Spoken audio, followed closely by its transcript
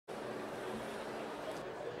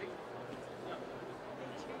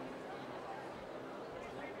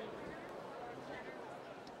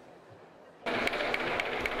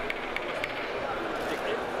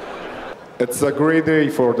It's a great day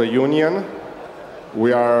for the Union.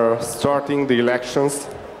 We are starting the elections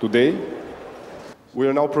today. We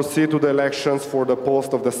will now proceed to the elections for the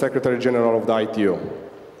post of the Secretary General of the ITU.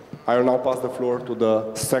 I will now pass the floor to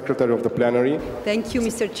the Secretary of the Plenary. Thank you,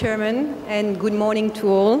 Mr. Chairman, and good morning to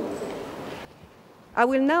all. I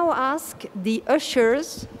will now ask the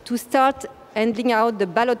ushers to start handing out the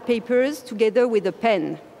ballot papers together with a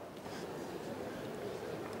pen.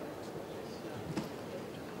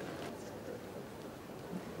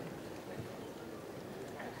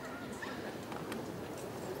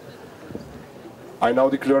 I now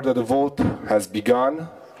declare that the vote has begun,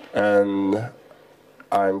 and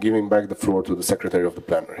I'm giving back the floor to the Secretary of the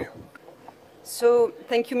Plenary. So,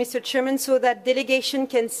 thank you, Mr. Chairman. So that delegation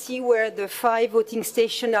can see where the 5 voting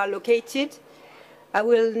stations are located. I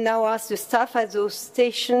will now ask the staff at those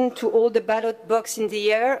stations to hold the ballot box in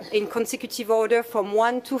the air in consecutive order from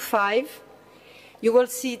 1 to 5. You will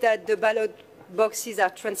see that the ballot boxes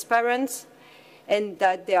are transparent and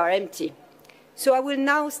that they are empty. So I will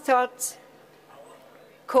now start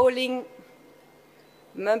calling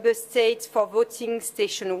member states for voting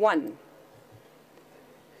station 1.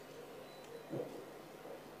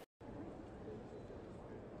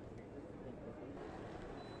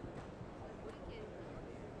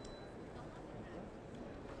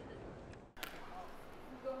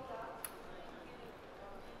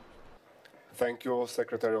 Thank you,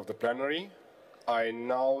 Secretary of the Plenary. I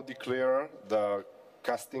now declare the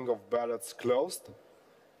casting of ballots closed.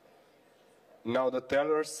 Now the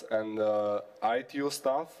tellers and ITU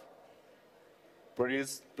staff,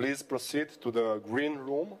 please proceed to the green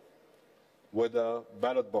room with the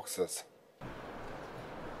ballot boxes.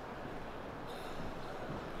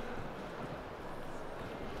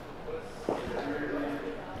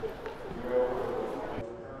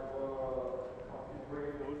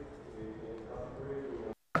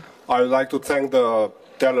 I would like to thank the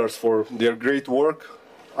tellers for their great work.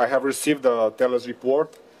 I have received the tellers'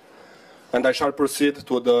 report, and I shall proceed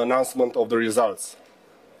to the announcement of the results.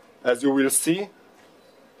 As you will see,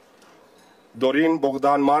 Dorin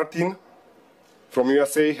Bogdan Martin from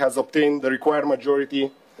USA has obtained the required majority,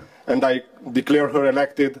 and I declare her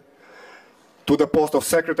elected to the post of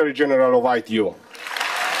Secretary General of ITU.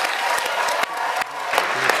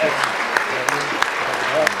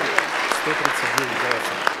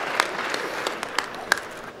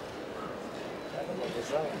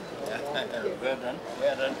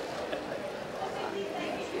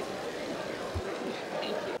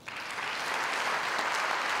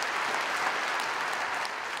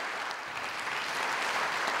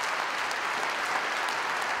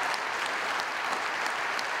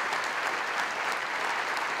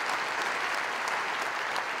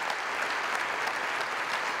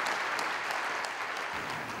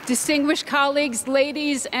 Distinguished colleagues,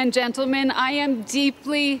 ladies and gentlemen, I am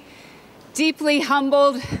deeply, deeply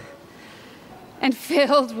humbled and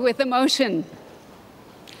filled with emotion.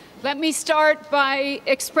 Let me start by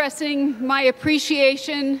expressing my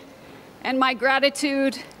appreciation and my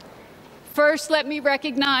gratitude. First, let me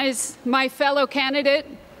recognize my fellow candidate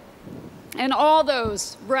and all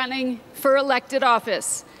those running for elected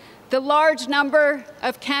office. The large number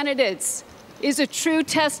of candidates is a true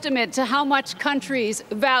testament to how much countries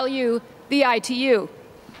value the ITU.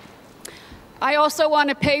 I also want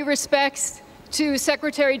to pay respects to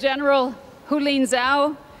Secretary General Hulin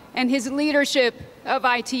Zhao and his leadership of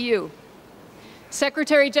ITU.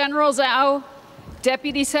 Secretary General Zhao,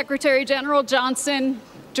 Deputy Secretary General Johnson,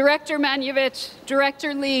 Director Manojevich,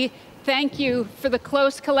 Director Lee, thank you for the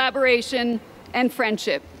close collaboration and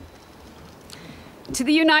friendship. To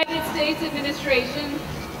the United States administration,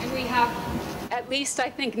 and we have at least, I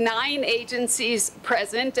think, 9 agencies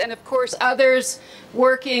present, and of course others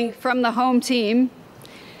working from the home team,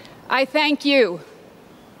 I thank you.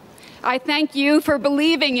 I thank you for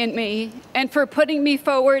believing in me and for putting me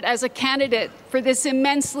forward as a candidate for this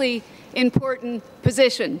immensely important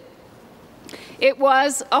position. It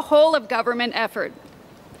was a whole-of-government effort.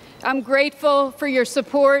 I'm grateful for your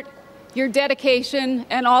support, your dedication,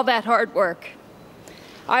 and all that hard work.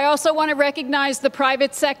 I also want to recognize the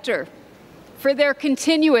private sector for their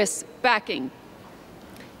continuous backing.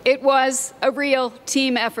 It was a real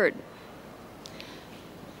team effort.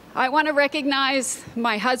 I want to recognize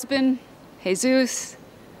my husband, Jesus,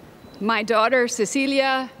 my daughter,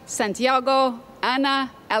 Cecilia, Santiago,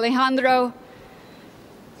 Ana, Alejandro.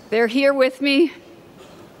 They're here with me.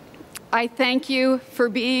 I thank you for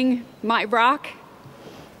being my rock,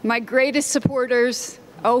 my greatest supporters,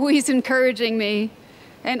 always encouraging me,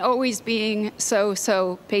 and always being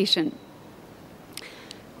so patient.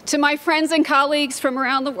 To my friends and colleagues from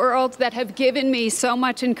around the world that have given me so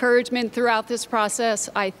much encouragement throughout this process,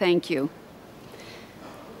 I thank you.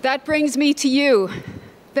 That brings me to you,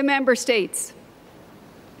 the member states.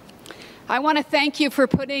 I want to thank you for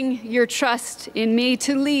putting your trust in me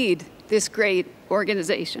to lead this great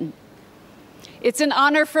organization. It's an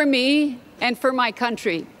honor for me and for my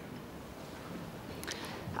country.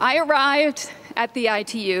 I arrived at the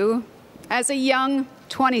ITU as a young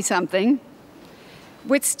 20-something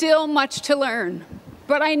with still much to learn,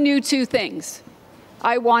 but I knew two things.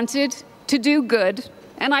 I wanted to do good,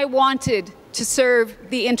 and I wanted to serve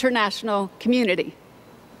the international community.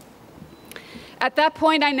 At that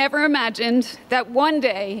point, I never imagined that one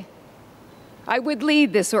day I would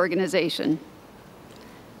lead this organization.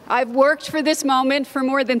 I've worked for this moment for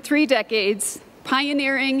more than 3 decades,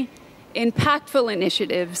 pioneering impactful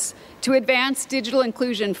initiatives to advance digital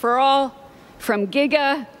inclusion for all, from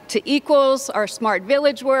GIGA to Equals, our Smart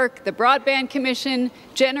Village work, the Broadband Commission,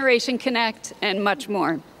 Generation Connect, and much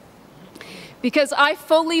more. Because I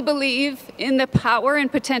fully believe in the power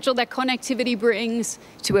and potential that connectivity brings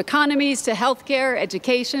to economies, to healthcare,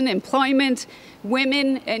 education, employment,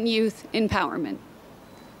 women, and youth empowerment.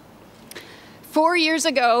 4 years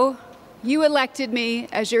ago, you elected me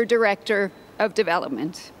as your Director of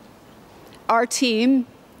Development. Our team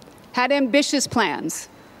had ambitious plans.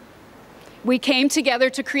 We came together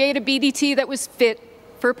to create a BDT that was fit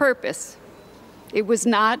for purpose. It was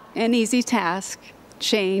not an easy task.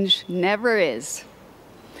 Change never is.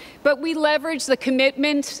 But we leveraged the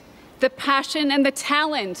commitment, the passion, and the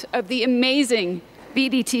talent of the amazing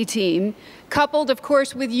BDT team, coupled, of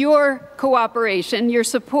course, with your cooperation, your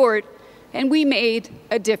support, and we made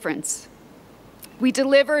a difference. We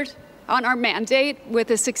delivered on our mandate with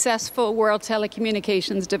a successful World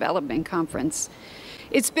Telecommunications Development Conference.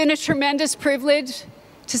 It's been a tremendous privilege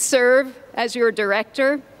to serve as your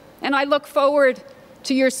director, and I look forward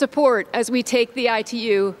to your support as we take the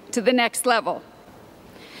ITU to the next level.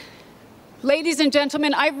 Ladies and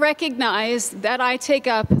gentlemen, I recognize that I take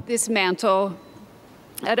up this mantle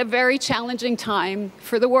at a very challenging time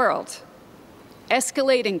for the world.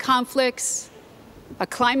 Escalating conflicts, a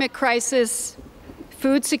climate crisis,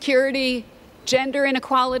 food security, gender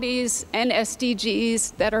inequalities, and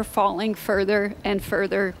SDGs that are falling further and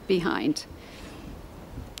further behind.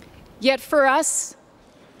 Yet for us,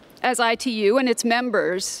 as ITU and its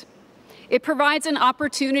members, it provides an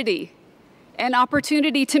opportunity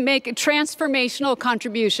to make a transformational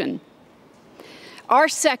contribution. Our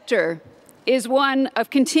sector is one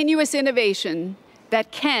of continuous innovation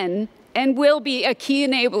that can and will be a key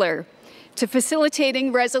enabler to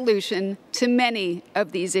facilitating resolution to many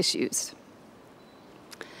of these issues.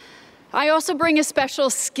 I also bring a special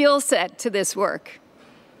skill set to this work.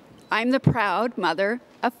 I'm the proud mother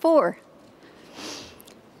of 4.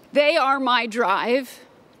 They are my drive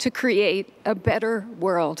to create a better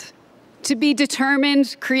world, to be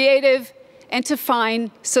determined, creative, and to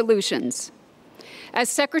find solutions. As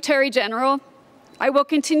Secretary General, I will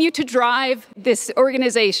continue to drive this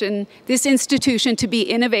organization, this institution, to be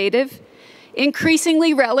innovative,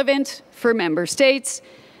 increasingly relevant for member states,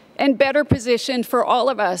 and better positioned for all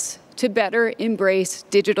of us to better embrace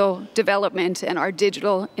digital development and our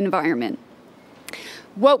digital environment.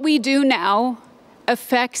 What we do now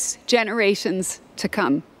affects generations to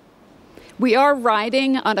come. We are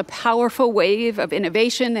riding on a powerful wave of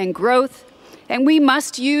innovation and growth, and we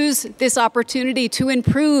must use this opportunity to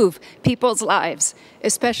improve people's lives,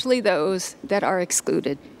 especially those that are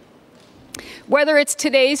excluded. Whether it's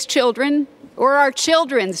today's children or our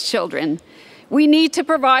children's children, we need to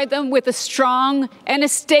provide them with a strong and a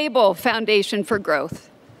stable foundation for growth.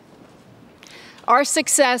 Our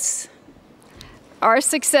success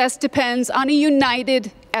depends on a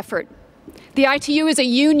united effort. The ITU is a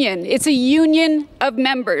union. It's a union of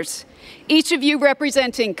members, each of you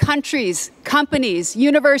representing countries, companies,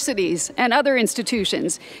 universities, and other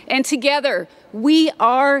institutions. And together, we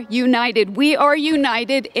are united. We are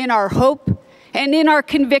united in our hope and in our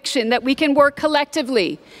conviction that we can work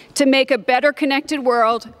collectively to make a better connected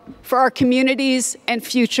world for our communities and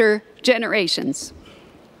future generations.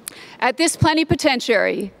 At this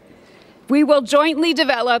plenipotentiary, we will jointly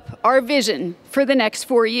develop our vision for the next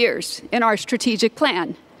 4 years in our strategic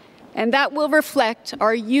plan, and that will reflect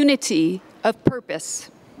our unity of purpose.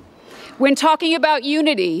 When talking about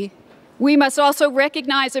unity, we must also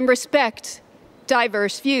recognize and respect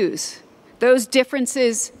diverse views. Those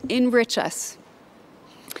differences enrich us.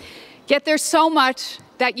 Yet there's so much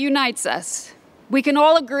that unites us. We can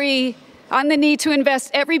all agree on the need to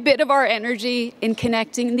invest every bit of our energy in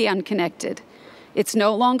connecting the unconnected. It's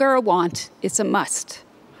no longer a want, it's a must.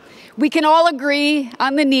 We can all agree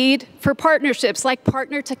on the need for partnerships like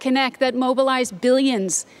Partner to Connect that mobilize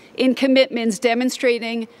billions in commitments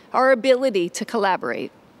demonstrating our ability to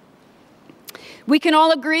collaborate. We can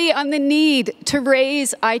all agree on the need to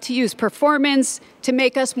raise ITU's performance, to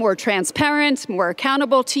make us more transparent, more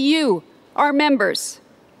accountable to you, our members.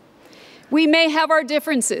 We may have our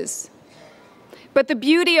differences, but the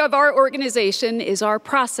beauty of our organization is our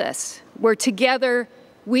process, where together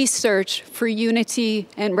we search for unity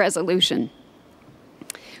and resolution.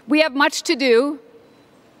 We have much to do,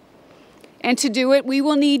 and to do it, we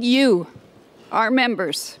will need you, our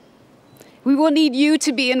members. We will need you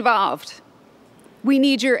to be involved. We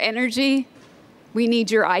need your energy, we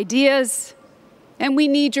need your ideas, and we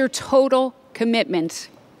need your total commitment.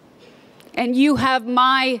 And you have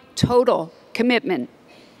my total commitment.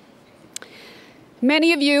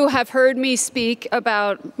 Many of you have heard me speak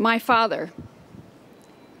about my father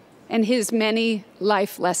and his many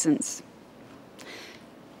life lessons.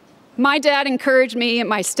 My dad encouraged me in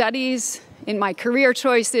my studies, in my career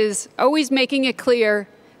choices, always making it clear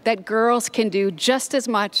that girls can do just as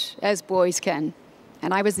much as boys can.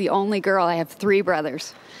 And I was the only girl. I have 3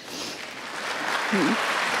 brothers.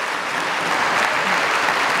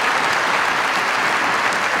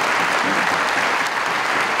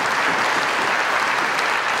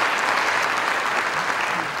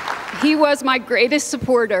 He was my greatest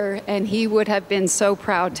supporter, and he would have been so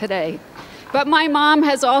proud today. But my mom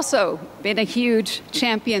has also been a huge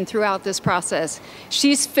champion throughout this process.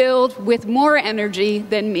 She's filled with more energy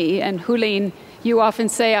than me, and Hulin, you often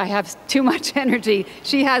say I have too much energy.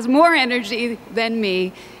 She has more energy than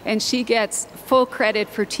me, and she gets full credit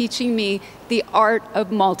for teaching me the art of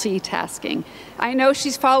multitasking. I know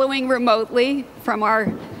she's following remotely from our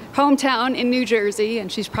hometown in New Jersey,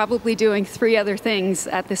 and she's probably doing 3 other things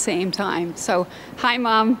at the same time. So, hi,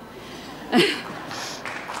 Mom.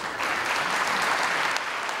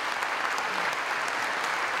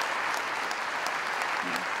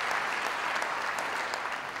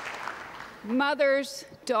 Mothers,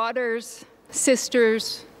 daughters,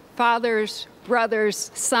 sisters, fathers,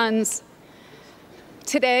 brothers, sons.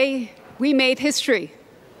 Today, we made history.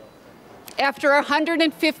 After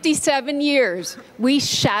 157 years, we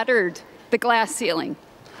shattered the glass ceiling.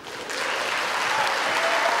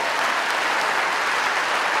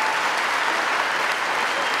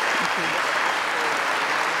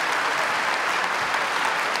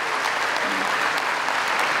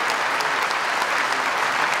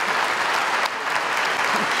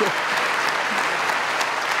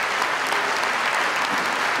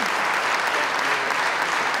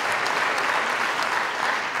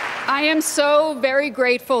 I am so very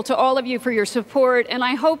grateful to all of you for your support, and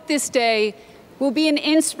I hope this day will be an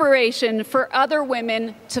inspiration for other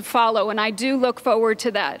women to follow, and I do look forward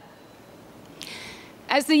to that.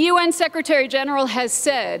 As the UN Secretary General has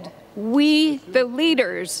said, we, the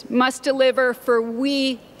leaders, must deliver for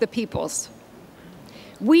we, the peoples.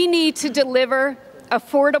 We need to deliver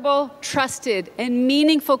affordable, trusted, and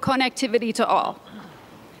meaningful connectivity to all.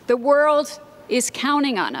 The world is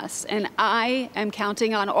counting on us, and I am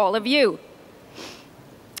counting on all of you.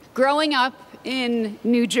 Growing up in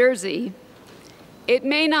New Jersey, it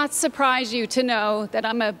may not surprise you to know that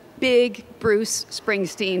I'm a big Bruce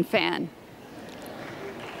Springsteen fan.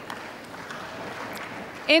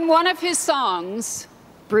 In one of his songs,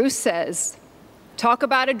 Bruce says, "Talk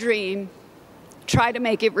about a dream, try to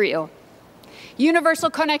make it real."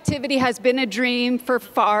 Universal connectivity has been a dream for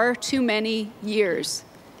far too many years.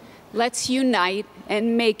 Let's unite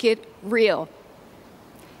and make it real.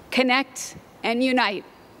 Connect and unite.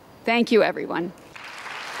 Thank you, everyone.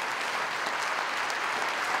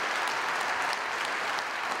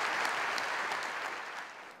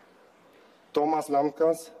 Thomas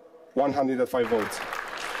Lamkas, 105 votes.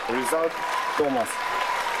 Result, Thomas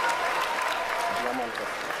Lamkas.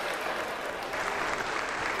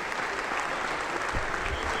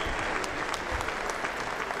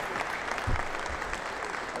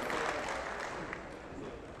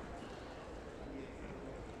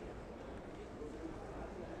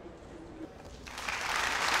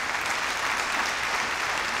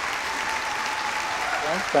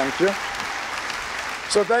 Thank you.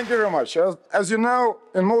 So thank you very much. As you know,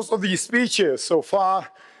 in most of these speeches so far,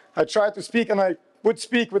 I tried to speak, and I would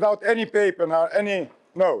speak without any paper or any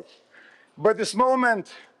note. But this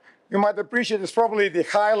moment, you might appreciate, is probably the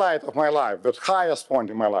highlight of my life, the highest point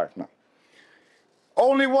in my life now.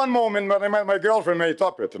 Only one moment when I met my girlfriend made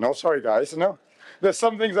top it, Sorry, guys, There's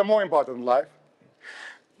some things that are more important in life.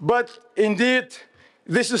 But indeed,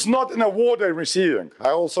 this is not an award I'm receiving.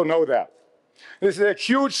 I also know that. This is a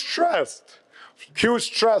huge trust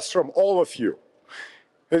from all of you.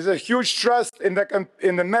 There's a huge trust in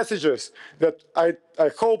the messages that I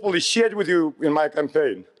hopefully shared with you in my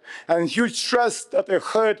campaign. And huge trust that I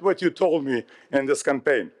heard what you told me in this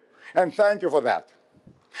campaign. And thank you for that.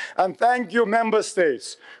 And thank you, member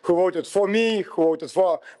states, who voted for me, who voted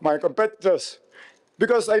for my competitors,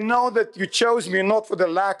 because I know that you chose me not for the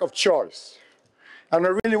lack of choice. And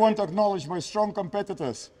I really want to acknowledge my strong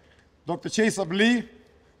competitors, Dr. Chase Lee,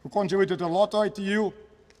 who contributed a lot to ITU,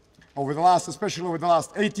 especially over the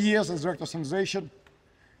last 8 years as Director of Standardization.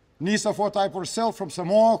 Nisa Fortype herself from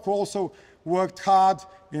Samoa, who also worked hard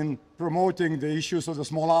in promoting the issues of the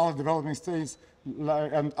small island developing states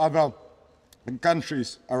and other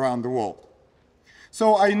countries around the world.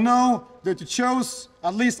 So I know that you chose,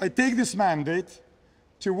 at least I take this mandate,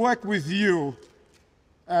 to work with you,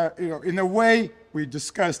 in a way we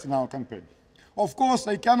discussed in our campaign. Of course,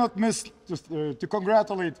 I cannot miss just, to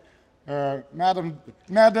congratulate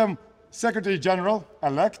Madam Secretary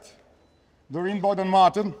General-elect, Doreen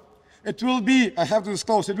Bowden-Martin. It will be, I have to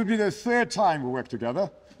disclose, it will be the third time we work together.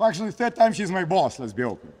 Well, actually, the third time she's my boss, let's be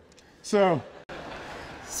open. And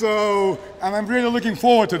I'm really looking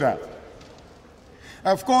forward to that.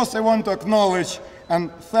 Of course, I want to acknowledge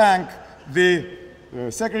and thank the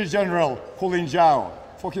Secretary General, Hulin Zhao,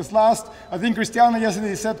 for his last, I think Cristiano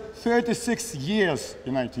yesterday said 36 years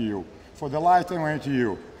in ITU, for the lifetime of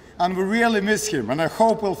ITU. And we really miss him, and I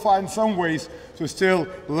hope we'll find some ways to still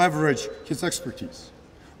leverage his expertise.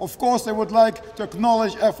 Of course, I would like to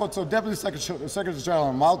acknowledge efforts of Deputy Secretary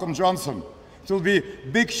General Malcolm Johnson. It will be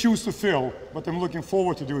big shoes to fill, but I'm looking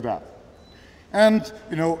forward to do that. And,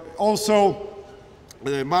 also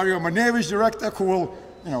Mario Manevich, Director, who will,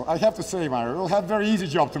 I have to say, Mario, will have a very easy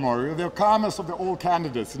job tomorrow. You're the calmest of the all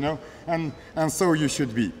candidates, and so you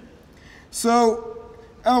should be.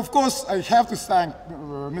 And of course, I have to thank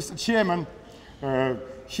Mr. Chairman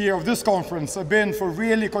here of this conference, Ben, for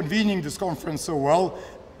really convening this conference so well,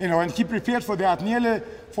 and he prepared for that nearly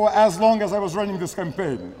for as long as I was running this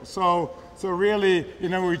campaign. So really,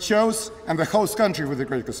 we chose, and the host country with a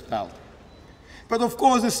great hospitality. But of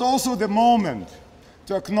course, it's also the moment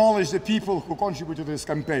to acknowledge the people who contributed to this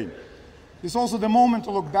campaign. It's also the moment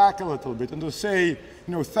to look back a little bit and to say,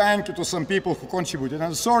 thank you to some people who contributed.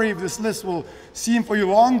 I'm sorry if this list will seem for you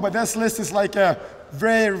long, but this list is like a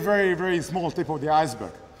very, very, very small tip of the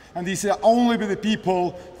iceberg. And these are only the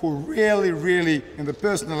people who really, really, in the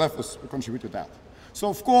personal efforts, contributed that. So,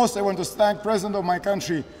 of course, I want to thank President of my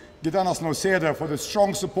country, Gitanas Nausėda, for the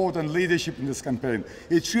strong support and leadership in this campaign.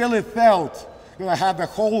 It really felt that I had the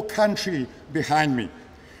whole country behind me.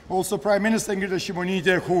 Also, Prime Minister Ingrida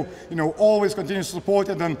Šimonytė, who always continues to support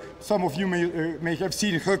it, and some of you may have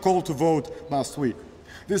seen her call to vote last week.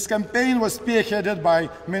 This campaign was spearheaded by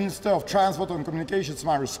Minister of Transport and Communications,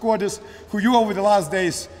 Marius Skuodis, who you over the last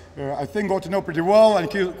days, I think, got to know pretty well,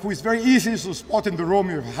 and who is very easy to spot in the room.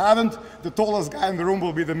 If you haven't, the tallest guy in the room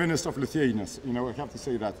will be the Minister of Lithuania. I have to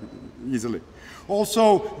say that easily.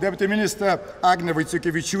 Also, Deputy Minister Agnė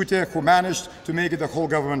Vaiciukevičiūtė, who managed to make it a whole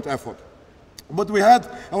government effort. But we had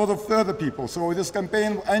a lot of further people. So this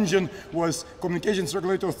campaign engine was Communications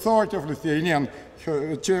Regulatory Authority of Lithuania, and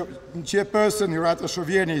chairperson Jūratė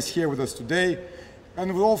Šovienė is here with us today.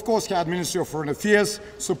 And we, of course, had Ministry of Foreign Affairs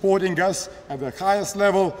supporting us at the highest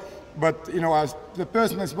level. But, as the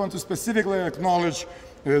person I want to specifically acknowledge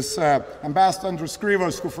is Ambassador Andrew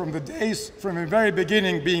Skrivas, who from the very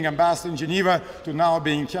beginning being ambassador in Geneva to now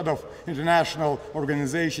being head of international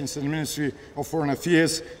organizations in the Ministry of Foreign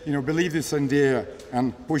Affairs, believed this idea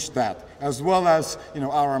and pushed that. As well as,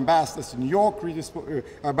 our ambassadors in New York,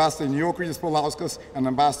 Ambassador in New York, Rytis Paulauskas, and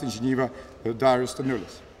Ambassador in Geneva, Darius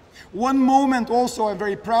Stanulis. One moment also, I'm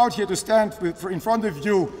very proud here to stand in front of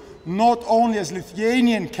you, not only as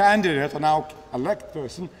Lithuanian candidate, and now elect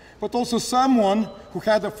person, but also someone who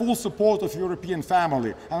had the full support of European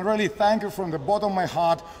family. And really thank you from the bottom of my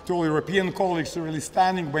heart to all European colleagues who are really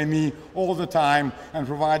standing by me all the time and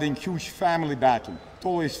providing huge family backing. It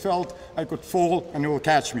always felt I could fall and you will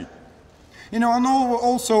catch me. I know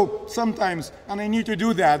also sometimes, and I need to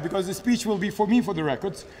do that because the speech will be for me for the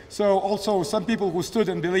records, so also some people who stood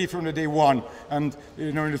and believed from the day one. And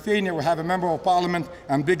in Lithuania we have a member of parliament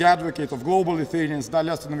and big advocate of global Lithuanians,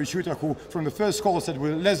 Dalia Stanavičiūtė, who from the first call said,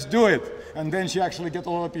 well, let's do it. And then she actually got a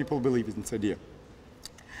lot of people believe in this idea.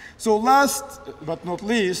 So last but not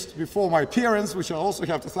least, before my appearance, which I also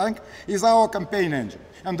have to thank, is our campaign engine.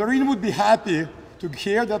 And Doreen would be happy to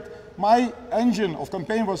hear that my engine of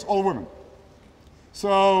campaign was all women.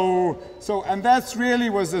 And that's really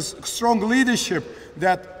was this strong leadership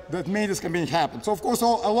that made this campaign happen. So of course, a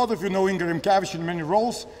lot of you know Inga Rimkevič in many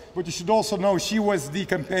roles, but you should also know she was the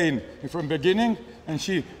campaign from the beginning, and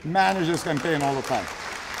she managed this campaign all the time.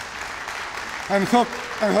 and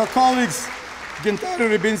her colleagues,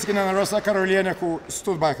 Gintarė Rybinskienė and Rasa Karalienė, who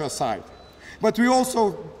stood by her side. But we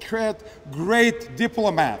also had great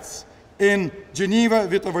diplomats in Geneva,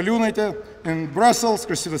 Vita Valiūnaitė, in Brussels,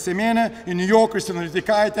 Kristina Semienė, in New York, Kristina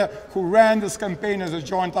Litikaitė, who ran this campaign as a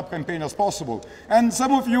joint-up campaign as possible. And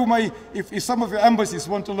some of you may, if some of your embassies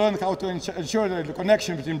want to learn how to ensure the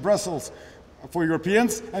connection between Brussels for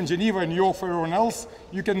Europeans and Geneva and New York for everyone else,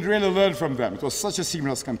 you can really learn from them. It was such a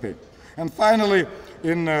seamless campaign. And finally,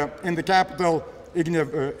 in the capital, Ignė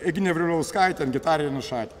Vrublevskaitė and Gintarė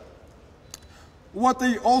Janušaitė. What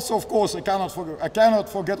I also, of course, I cannot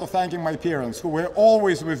forget of thanking my parents, who were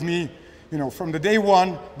always with me, from the day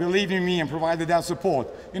one, believing in me and provided that support.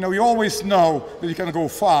 You always know that you can go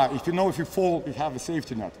far. If you fall, you have a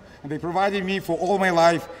safety net. And they provided me for all my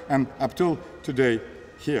life and up till today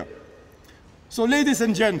here. So, ladies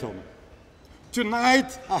and gentlemen,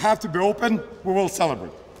 tonight, I have to be open, we will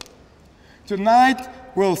celebrate. Tonight,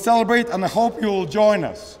 we'll celebrate, and I hope you will join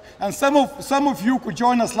us. And some of you who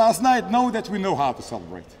joined us last night know that we know how to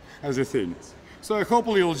celebrate as Athenians. So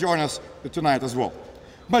hopefully you'll join us tonight as well.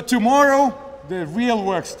 But tomorrow, the real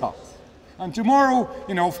work starts. And tomorrow,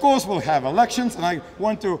 of course, we'll have elections, and I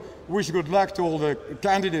want to wish good luck to all the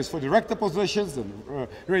candidates for director positions and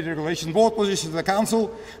radio regulation board positions in the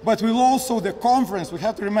council. But we'll also, the conference, we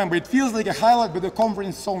have to remember, it feels like a highlight, but the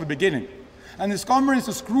conference is only the beginning. And this conference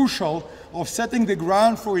is crucial of setting the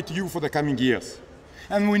ground for ETU for the coming years.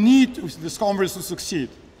 And we need this conference to succeed.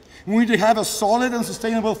 We need to have a solid and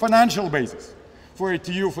sustainable financial basis for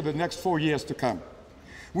ETU for the next 4 years to come.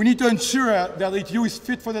 We need to ensure that ETU is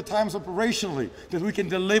fit for the times operationally, that we can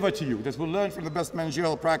deliver to you, that we learn from the best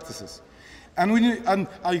managerial practices. And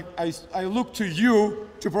I look to you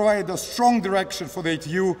to provide a strong direction for the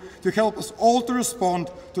ETU to help us all to respond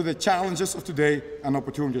to the challenges of today and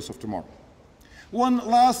opportunities of tomorrow. One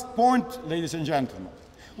last point, ladies and gentlemen.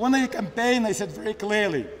 When I campaigned, I said very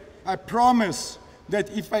clearly, I promise that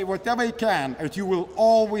whatever I can, ETU will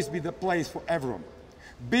always be the place for everyone.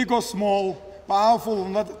 Big or small, powerful or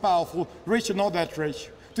not that powerful, rich or not that rich.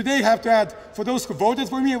 Today I have to add, for those who voted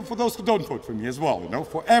for me and for those who don't vote for me as well,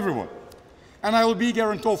 for everyone. And I will be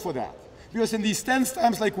guarantor for that. Because in these tense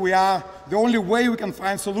times like we are, the only way we can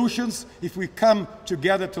find solutions if we come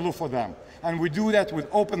together to look for them. And we do that with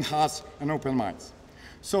open hearts and open minds.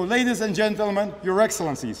 So, ladies and gentlemen, Your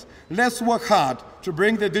Excellencies, let's work hard to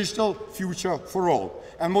bring the digital future for all.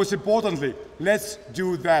 And most importantly, let's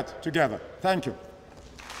do that together. Thank you.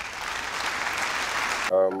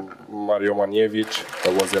 Mario Maniewicz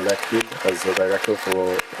was elected as the director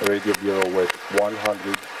for Radio Bureau with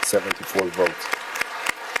 174 votes.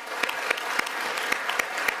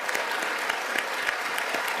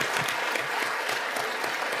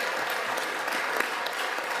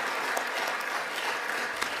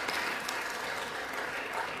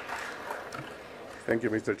 Thank you,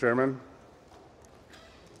 Mr. Chairman.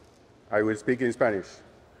 I will speak in Spanish.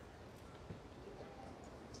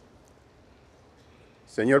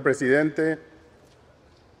 Señor Presidente,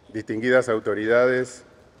 distinguidas autoridades,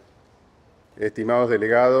 estimados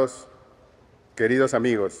delegados, queridos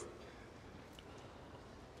amigos,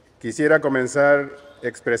 quisiera comenzar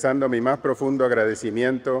expresando mi más profundo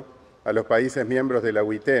agradecimiento a los países miembros de la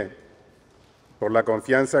OIT por la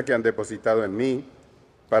confianza que han depositado en mí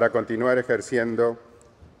para continuar ejerciendo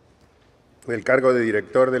el cargo de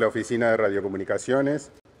director de la Oficina de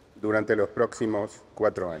Radiocomunicaciones durante los próximos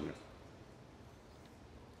 4 años.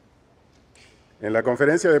 En la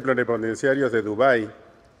conferencia de plenipotenciarios de Dubái,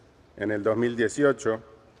 en el 2018,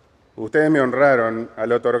 ustedes me honraron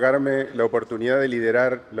al otorgarme la oportunidad de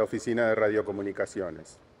liderar la Oficina de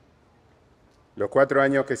Radiocomunicaciones. Los 4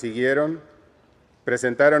 años que siguieron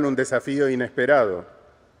presentaron un desafío inesperado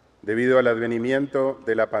debido al advenimiento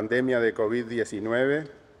de la pandemia de COVID-19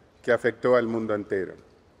 que afectó al mundo entero.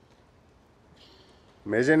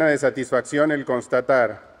 Me llena de satisfacción el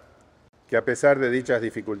constatar que a pesar de dichas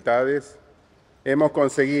dificultades, hemos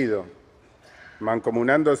conseguido,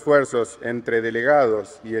 mancomunando esfuerzos entre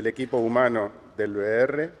delegados y el equipo humano del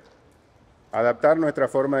BR, adaptar nuestra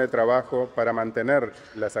forma de trabajo para mantener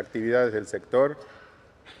las actividades del sector,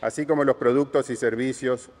 así como los productos y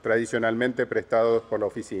servicios tradicionalmente prestados por la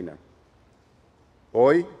oficina.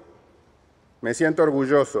 Hoy me siento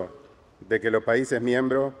orgulloso de que los países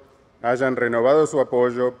miembros hayan renovado su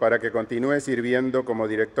apoyo para que continúe sirviendo como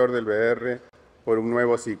director del BR por un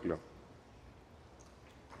nuevo ciclo.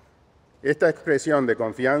 Esta expresión de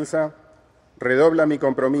confianza redobla mi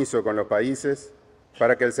compromiso con los países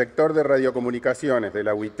para que el sector de radiocomunicaciones de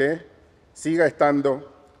la UIT siga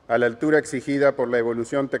estando a la altura exigida por la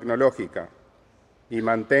evolución tecnológica y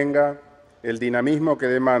mantenga el dinamismo que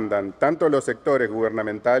demandan tanto los sectores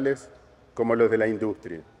gubernamentales como los de la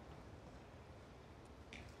industria.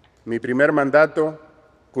 Mi primer mandato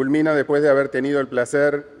culmina después de haber tenido el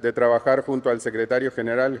placer de trabajar junto al secretario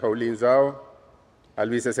general Hou-Lin Zhao, al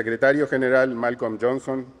vicesecretario general Malcolm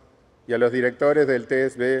Johnson y a los directores del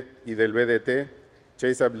TSB y del BDT,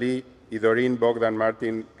 Chase-Up Lee y Doreen Bogdan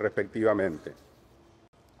Martin, respectivamente.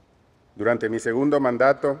 Durante mi segundo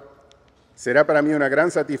mandato, será para mí una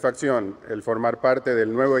gran satisfacción el formar parte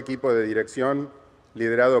del nuevo equipo de dirección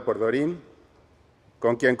liderado por Doreen,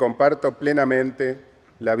 con quien comparto plenamente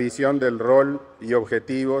la visión del rol y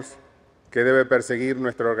objetivos que debe perseguir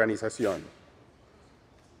nuestra organización.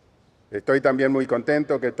 Estoy también muy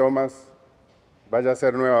contento que Thomas vaya a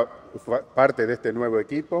ser parte de este nuevo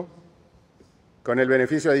equipo, con el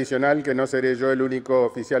beneficio adicional que no seré yo el único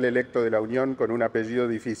oficial electo de la Unión con un apellido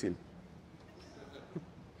difícil.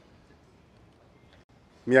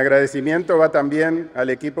 Mi agradecimiento va también al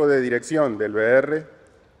equipo de dirección del BR,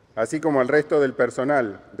 así como al resto del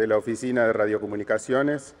personal de la Oficina de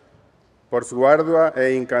Radiocomunicaciones, por su ardua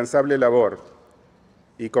e incansable labor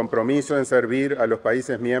y compromiso en servir a los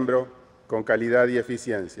países miembros con calidad y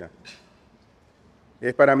eficiencia.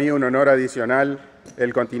 Es para mí un honor adicional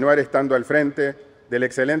el continuar estando al frente del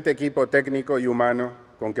excelente equipo técnico y humano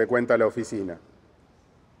con que cuenta la oficina.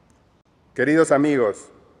 Queridos amigos,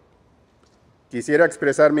 quisiera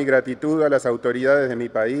expresar mi gratitud a las autoridades de mi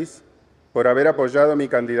país por haber apoyado mi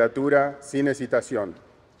candidatura sin hesitación.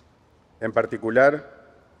 En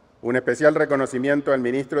particular, un especial reconocimiento al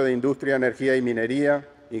ministro de Industria, Energía y Minería,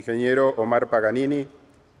 ingeniero Omar Paganini,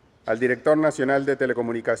 al director nacional de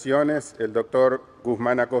Telecomunicaciones, el doctor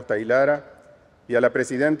Guzmán Acosta y Lara, y a la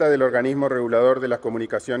presidenta del organismo regulador de las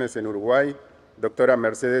comunicaciones en Uruguay, doctora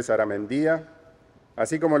Mercedes Aramendía,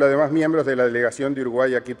 así como a los demás miembros de la delegación de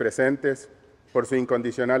Uruguay aquí presentes, por su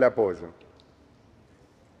incondicional apoyo.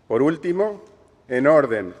 Por último, en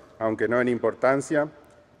orden, aunque no en importancia,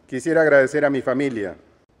 quisiera agradecer a mi familia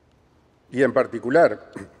y en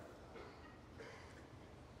particular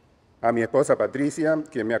a mi esposa Patricia,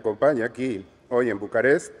 quien me acompaña aquí hoy en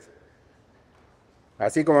Bucarest,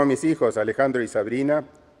 así como a mis hijos Alejandro y Sabrina,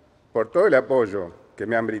 por todo el apoyo que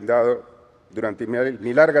me han brindado durante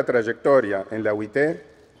mi larga trayectoria en la UIT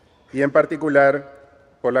y en particular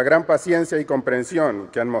por la gran paciencia y comprensión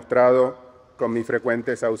que han mostrado con mis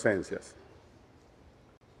frecuentes ausencias.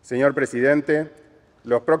 Señor Presidente,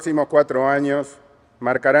 los próximos 4 años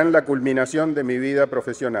marcarán la culminación de mi vida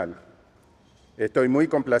profesional. Estoy muy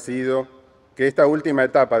complacido que esta última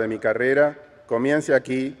etapa de mi carrera comience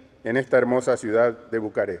aquí, en esta hermosa ciudad de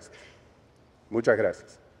Bucarest. Muchas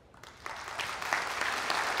gracias.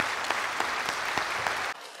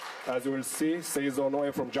 As you will see, Seizo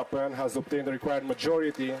Onoe from Japan has obtained the required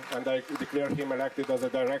majority, and I declare him elected as the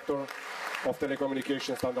Director of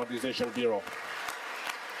Telecommunication Standardization Bureau.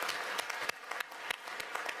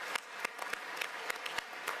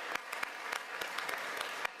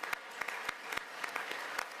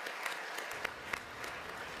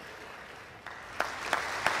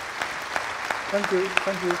 Thank you,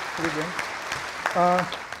 President.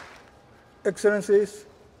 Excellencies,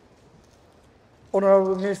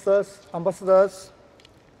 honorable ministers, ambassadors,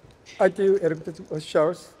 ITU elected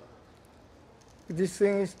officials,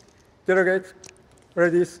 distinguished delegates,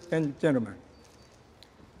 ladies and gentlemen.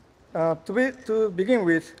 To begin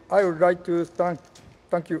with, I would like to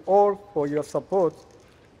thank you all for your support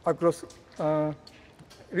across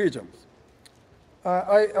regions.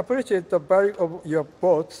 I appreciate the value of your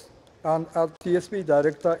votes, and as TSB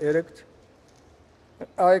Director-elect,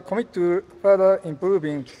 I commit to further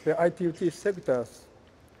improving the ITUT sectors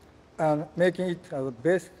and making it as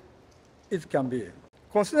best it can be.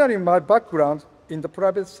 Considering my background in the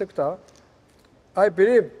private sector, I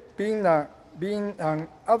believe being an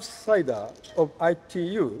outsider of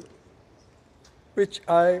ITU, which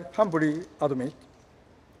I humbly admit,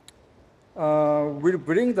 will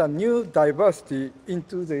bring the new diversity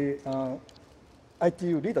into the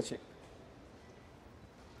ITU leadership.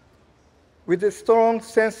 With a strong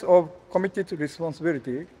sense of committed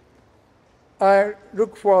responsibility, I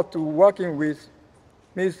look forward to working with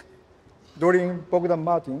Ms. Doreen Bogdan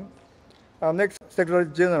Martin, our next Secretary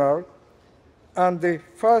General, and the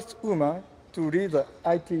first woman to lead the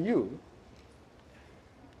ITU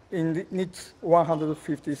in its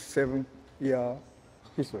 157-year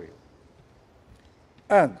history.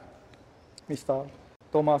 And Mr.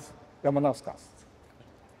 Thomas Ramanauskas,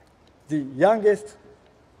 the youngest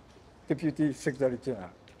Deputy Secretary General.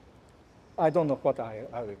 I don't know what I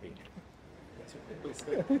will be.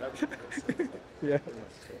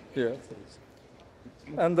 yeah.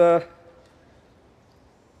 And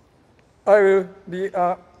it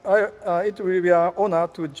will be an honor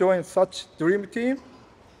to join such dream team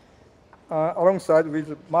alongside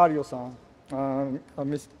with Mario-san,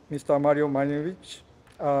 Mr. Mario Marinovich,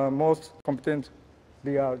 most competent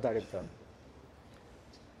PR director.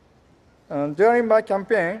 During my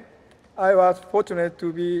campaign, I was fortunate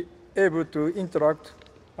to be able to interact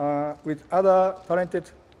with other talented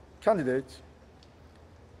candidates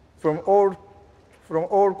from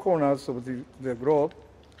all corners of the globe,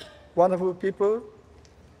 wonderful people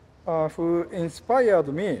who inspired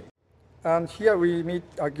me. And here we meet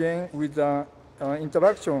again with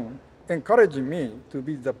interaction, encouraging me to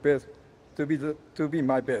be the best, to be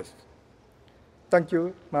my best. Thank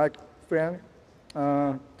you, my friend,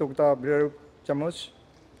 Dr. Blair Jamush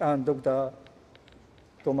and Dr.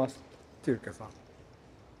 Thomas Tilke-san.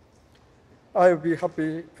 I will be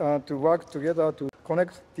happy to work together to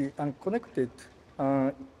connect the unconnected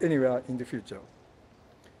anywhere in the future.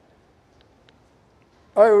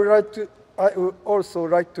 I would also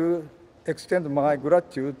like to extend my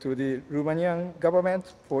gratitude to the Romanian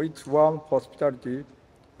government for its warm hospitality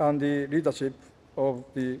and the leadership of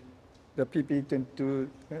the PP-22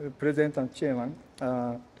 President and Chairman,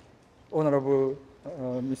 Honorable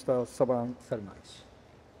Mr. Saban Salmaj.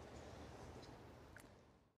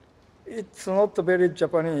 It's not very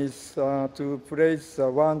Japanese to praise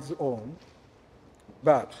one's own,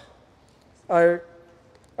 but I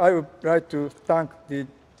would like to thank the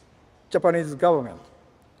Japanese government,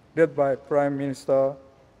 led by Prime Minister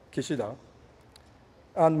Kishida,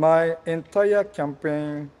 and my entire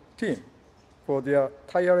campaign team for their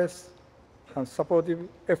tireless and supportive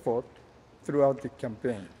effort throughout the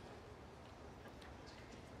campaign.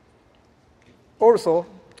 Also,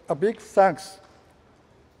 a big thanks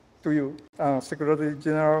to you, Secretary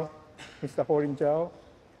General Mr. Horin-Zhao,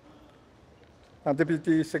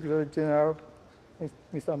 Deputy Secretary General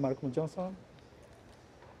Mr. Malcolm Johnson,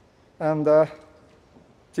 and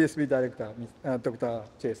TSB Director Dr.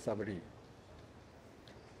 J. Sabri,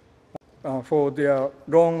 for their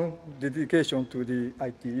long dedication to the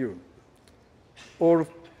ITU.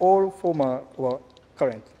 All former or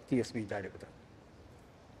current TSB Director.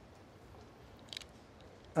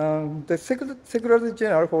 The Secretary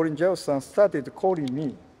General Horin-Zhao started calling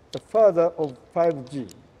me the father of 5G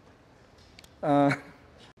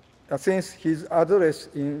since his address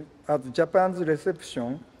at Japan's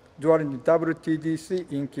reception during the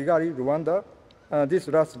WTDC in Kigali, Rwanda, this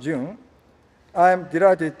last June. I am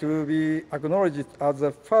delighted to be acknowledged as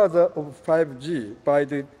the father of 5G by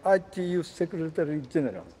the ITU Secretary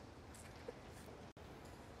General.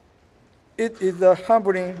 It is a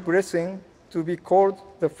humbling blessing to be called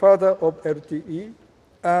the father of LTE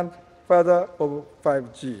and father of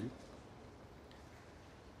 5G.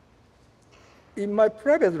 In my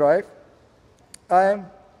private life, I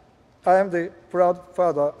am the proud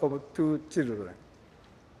father of 2 children,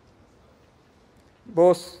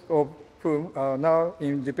 both of whom are now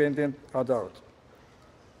independent adults.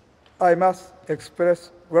 I must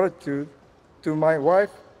express gratitude to my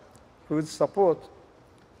wife, whose support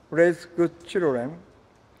raised good children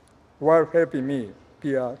while helping me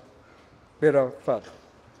be a better father.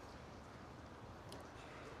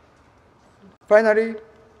 Finally,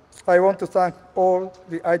 I want to thank all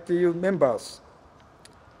the ITU members.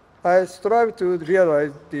 I strive to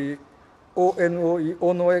realize the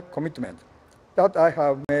ONOE commitment that I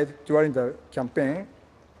have made during the campaign.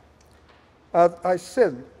 As I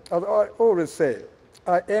always say,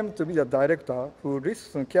 I aim to be a director who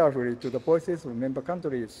listens carefully to the voices of member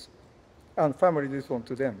countries and family listen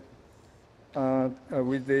to them,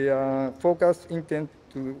 with the focused intent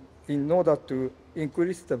in order to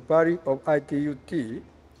increase the value of ITUT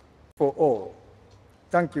for all.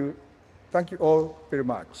 Thank you. Thank you all very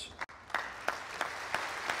much.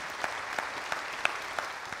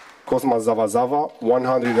 Cosmas Zavazava,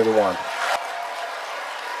 101.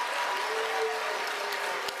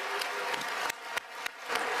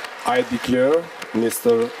 I declare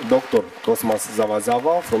Mr. Dr. Cosmas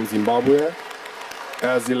Zavazava from Zimbabwe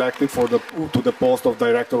as elected to the post of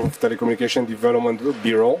Director of Telecommunication Development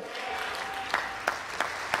Bureau.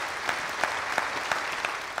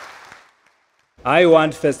 I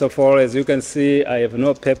want, first of all, as you can see, I have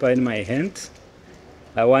no paper in my hand.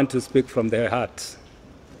 I want to speak from the heart.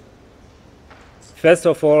 First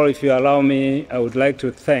of all, if you allow me, I would like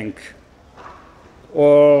to thank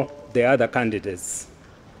all the other candidates.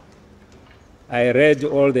 I read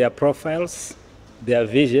all their profiles, their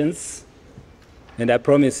visions, and I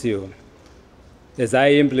promise you, as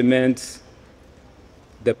I implement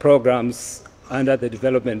the programs under the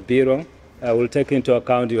Development Bureau, I will take into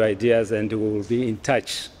account your ideas and we will be in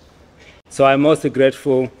touch. So I'm most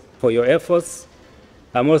grateful for your efforts.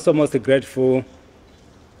 I'm also most grateful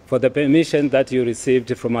for the permission that you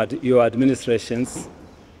received from your administrations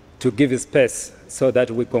to give space so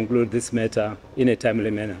that we conclude this matter in a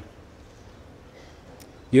timely manner.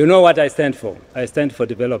 You know what I stand for. I stand for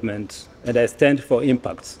development, and I stand for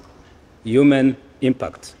impact, human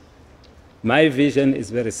impact. My vision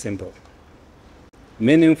is very simple.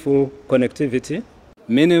 Meaningful connectivity,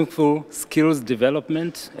 meaningful skills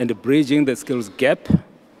development, and bridging the skills gap,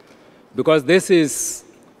 because this is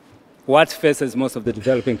what faces most of the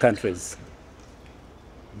developing countries,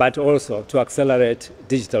 but also to accelerate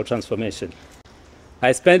digital transformation.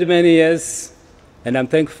 I spent many years, and I'm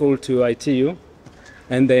thankful to ITU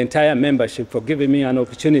and the entire membership for giving me an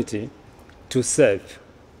opportunity to serve.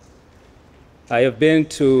 I have been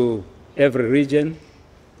to every region.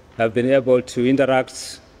 I've been able to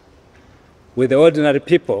interact with the ordinary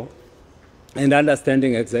people and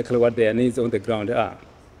understanding exactly what their needs on the ground are.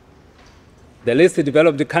 The least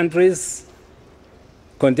developed countries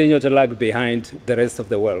continue to lag behind the rest of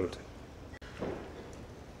the world.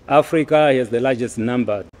 Africa has the largest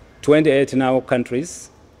number, 28 now countries.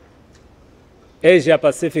 Asia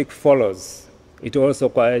Pacific follows. It also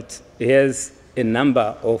has a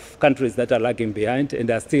number of countries that are lagging behind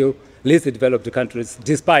and are still least developed countries,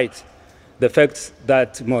 despite the fact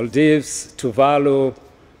that Maldives, Tuvalu,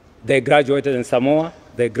 they graduated in Samoa,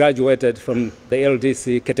 they graduated from the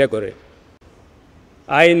LDC category.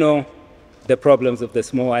 I know the problems of the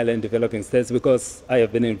small island developing states because I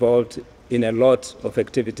have been involved in a lot of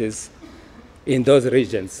activities in those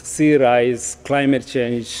regions: sea rise, climate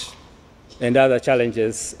change, and other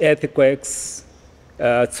challenges, earthquakes,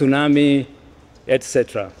 tsunami,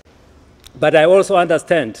 etc. But I also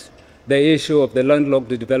understand the issue of the landlocked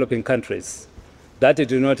developing countries that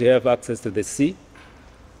do not have access to the sea,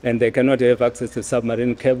 and they cannot have access to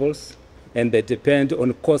submarine cables, and they depend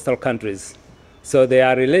on coastal countries. So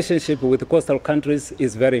their relationship with coastal countries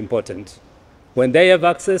is very important. When they have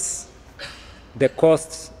access, the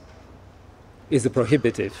cost is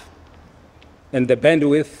prohibitive, and the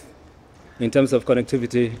bandwidth in terms of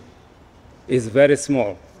connectivity is very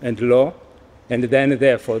small and low, and then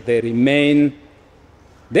therefore they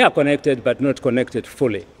are connected but not connected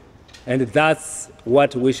fully. And that's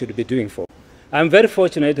what we should be doing for. I'm very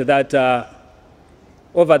fortunate that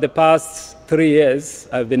over the past 3 years,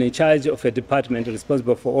 I've been in charge of a department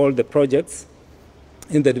responsible for all the projects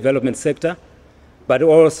in the development sector, but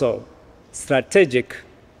also strategic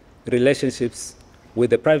relationships with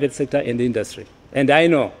the private sector and the industry. And I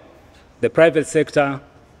know the private sector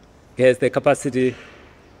has the capacity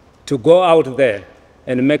to go out there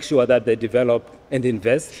and make sure that they develop and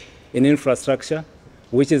invest in infrastructure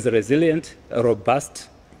which is resilient, robust,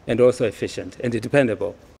 and also efficient and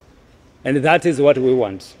dependable. And that is what we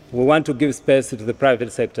want. We want to give space to the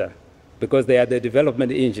private sector because they are the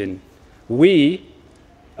development engine. We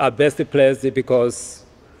are best placed because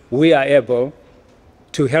we are able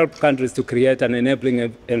to help countries to create an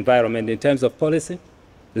enabling environment in terms of policy,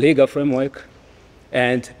 legal framework,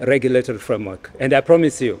 and regulatory framework. And I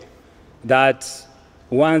promise you that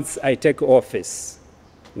once I take office,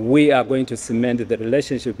 we are going to cement the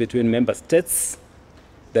relationship between member states,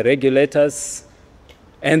 the regulators,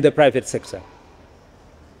 and the private sector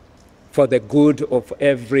for the good of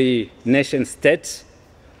every nation state,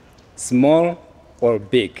 small or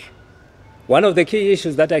big. One of the key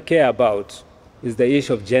issues that I care about is the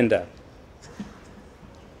issue of gender.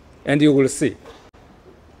 And you will see,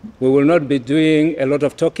 we will not be doing a lot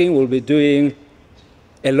of talking, we'll be doing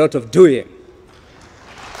a lot of doing.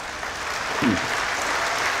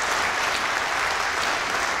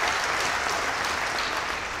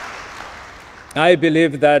 I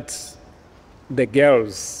believe that the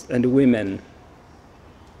girls and women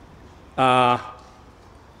are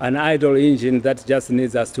an idle engine that just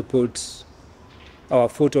needs us to put our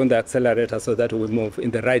foot on the accelerator so that we move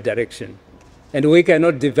in the right direction. And we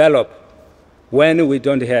cannot develop when we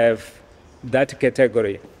don't have that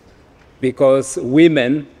category, because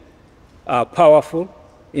women are powerful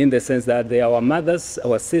in the sense that they are our mothers,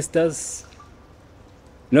 our sisters,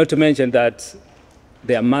 not to mention that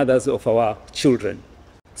they are mothers of our children.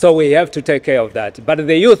 So we have to take care of that. But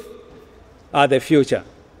the youth are the future.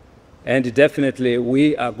 And definitely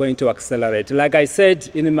we are going to accelerate. Like I said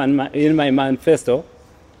in my manifesto,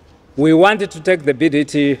 we wanted to take the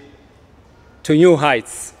BDT to new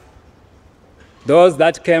heights. Those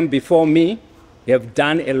that came before me have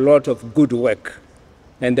done a lot of good work,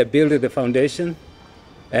 and they built the foundation,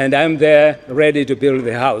 and I'm there ready to build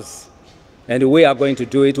the house. And we are going to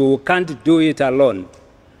do it. We can't do it alone.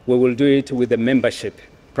 We will do it with the membership,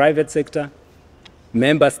 private sector,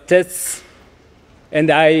 member states, And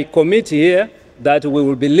I commit here that we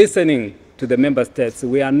will be listening to the member states.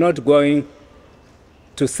 We are not going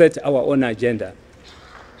to set our own agenda.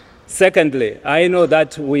 Secondly, I know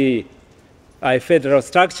that we are a federal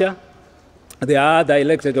structure. There are other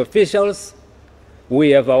elected officials.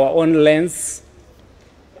 We have our own lens.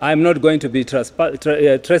 I'm not going to be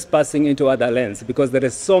trespassing into other lands because there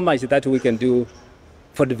is so much that we can do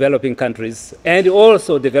for developing countries and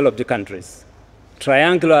also developed countries.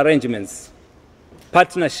 Triangular arrangements,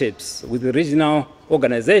 partnerships with the regional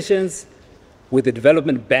organizations, with the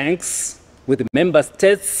development banks, with the member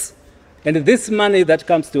states. And this money that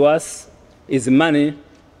comes to us is money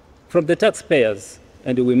from the taxpayers.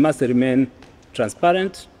 And we must remain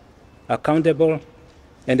transparent, accountable,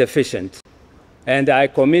 and efficient. And I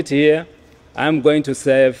commit here, I'm going to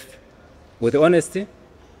serve with honesty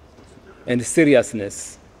and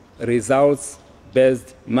seriousness,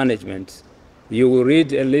 results-based management. You will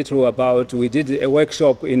read a little about, we did a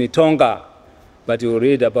workshop in Tonga, but you will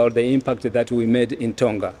read about the impact that we made in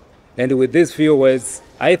Tonga. And with these few words,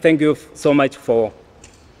 I thank you so much for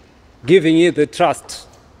giving me the trust.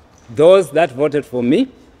 Those that voted for me,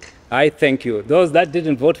 I thank you. Those that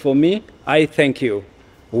didn't vote for me, I thank you.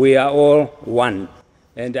 We are all one.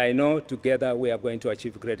 And I know together we are going to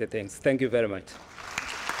achieve greater things. Thank you very much.